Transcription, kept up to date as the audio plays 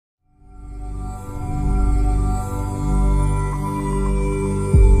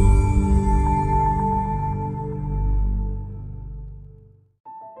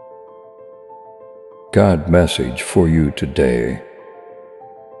God message for you today.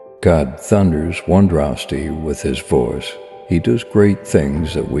 God thunders wondrously with his voice. He does great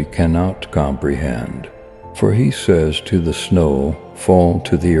things that we cannot comprehend. For he says to the snow, fall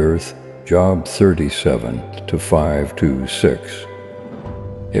to the earth, Job 37:5-6.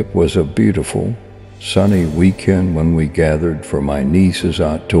 It was a beautiful, sunny weekend when we gathered for my niece's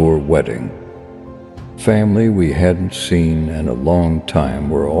outdoor wedding. Family we hadn't seen in a long time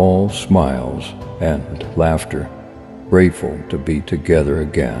were all smiles and laughter, grateful to be together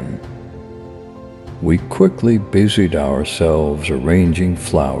again. We quickly busied ourselves arranging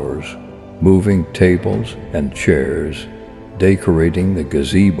flowers, moving tables and chairs, decorating the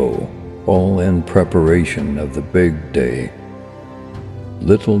gazebo, all in preparation of the big day.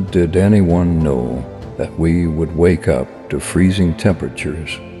 Little did anyone know that we would wake up to freezing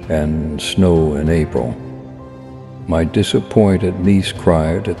temperatures and snow in April. My disappointed niece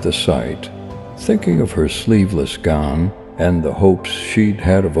cried at the sight, thinking of her sleeveless gown and the hopes she'd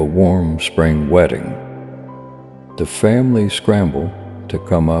had of a warm spring wedding. The family scrambled to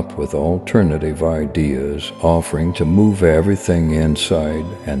come up with alternative ideas, offering to move everything inside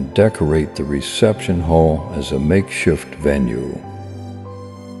and decorate the reception hall as a makeshift venue.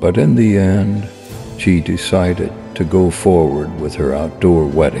 But in the end, she decided to go forward with her outdoor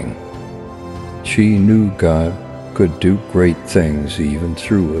wedding. She knew God could do great things even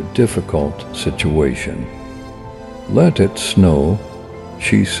through a difficult situation. "Let it snow,"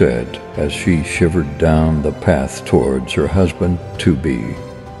 she said as she shivered down the path towards her husband-to-be.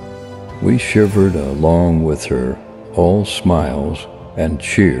 We shivered along with her, all smiles and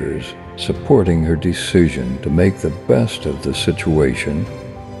cheers, supporting her decision to make the best of the situation.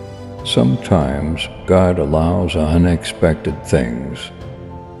 Sometimes God allows unexpected things,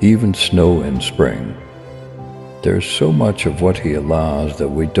 even snow in spring. There's so much of what he allows that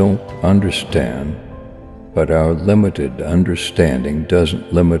we don't understand, but our limited understanding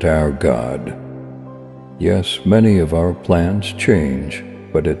doesn't limit our God. Yes, many of our plans change,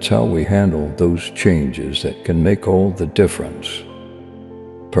 but it's how we handle those changes that can make all the difference.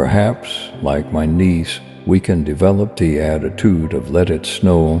 Perhaps, like my niece, we can develop the attitude of let it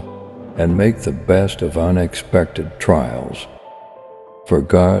snow and make the best of unexpected trials. For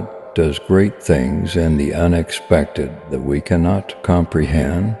God does great things in the unexpected that we cannot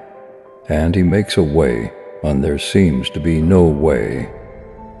comprehend, and he makes a way when there seems to be no way.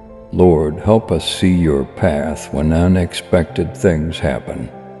 Lord, help us see your path when unexpected things happen.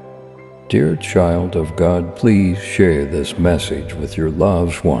 Dear child of God, please share this message with your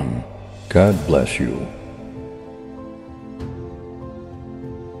loved one. God bless you.